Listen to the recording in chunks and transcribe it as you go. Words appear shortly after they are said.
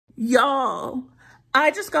Y'all,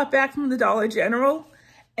 I just got back from the Dollar General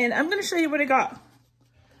and I'm gonna show you what I got.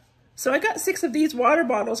 So I got 6 of these water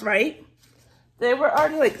bottles, right? They were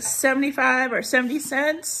already like 75 or 70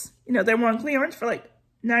 cents. You know, they were on clearance for like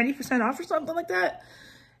 90% off or something like that.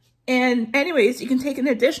 And anyways, you can take an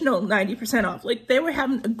additional 90% off. Like, they were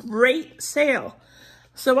having a great sale.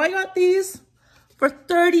 So I got these for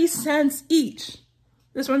 30 cents each.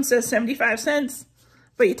 This one says 75 cents,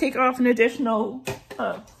 but you take off an additional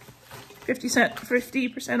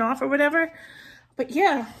 50% off or whatever. But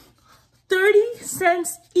yeah, 30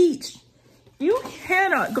 cents each. You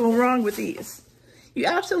cannot go wrong with these. You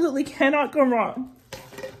absolutely cannot go wrong.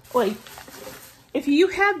 Like, if you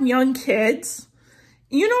have young kids,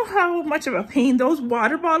 you know how much of a pain those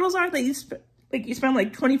water bottles are that you spend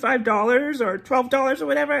like $25 or $12 or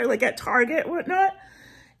whatever, like at Target, whatnot.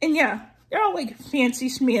 And yeah, they're all like fancy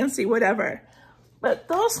schmancy, whatever. But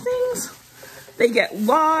those things, they get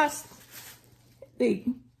lost. They,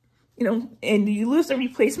 you know, and you lose the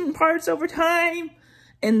replacement parts over time.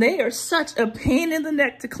 And they are such a pain in the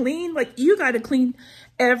neck to clean. Like, you got to clean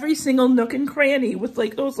every single nook and cranny with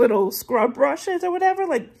like those little scrub brushes or whatever.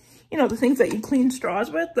 Like, you know, the things that you clean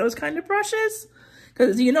straws with, those kind of brushes.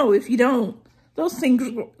 Because, you know, if you don't, those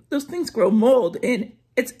things grow mold and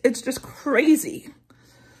it's just crazy.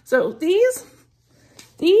 So these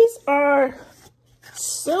are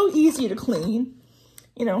so easy to clean.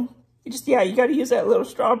 You know, you got to use that little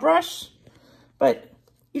straw brush. But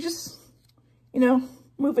you just, you know,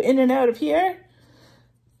 move it in and out of here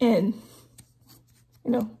and,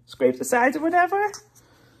 you know, scrape the sides or whatever.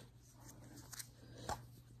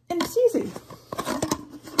 And it's easy.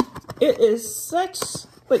 It is such,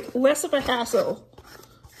 like, less of a hassle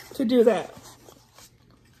to do that.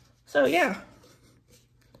 So yeah,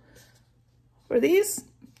 for these,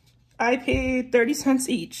 I paid 30 cents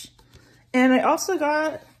each. And I also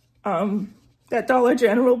got that Dollar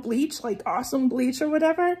General bleach, like Awesome Bleach or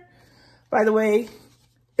whatever. By the way,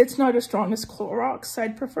 it's not as strong as Clorox.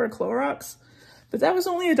 I'd prefer Clorox, but that was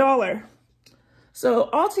only $1. So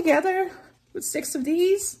altogether, with 6 of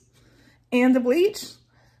these and the bleach,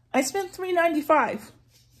 I spent $3.95.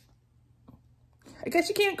 I guess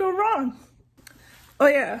you can't go wrong. Oh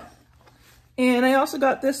yeah, and I also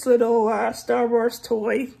got this little Star Wars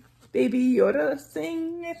toy, Baby Yoda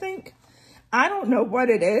thing, I think. I don't know what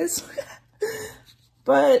it is,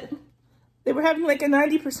 but they were having like a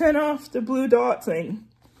 90% off the blue dot thing.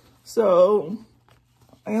 So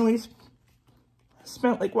I only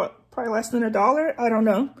spent like, what, probably less than $1? I don't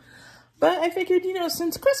know. But I figured, you know,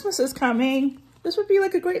 since Christmas is coming, this would be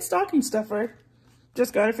like a great stocking stuffer.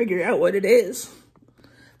 Just gotta figure out what it is.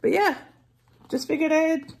 But yeah, just figured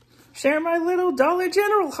I'd share my little Dollar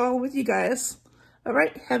General haul with you guys. All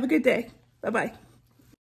right, have a good day. Bye-bye.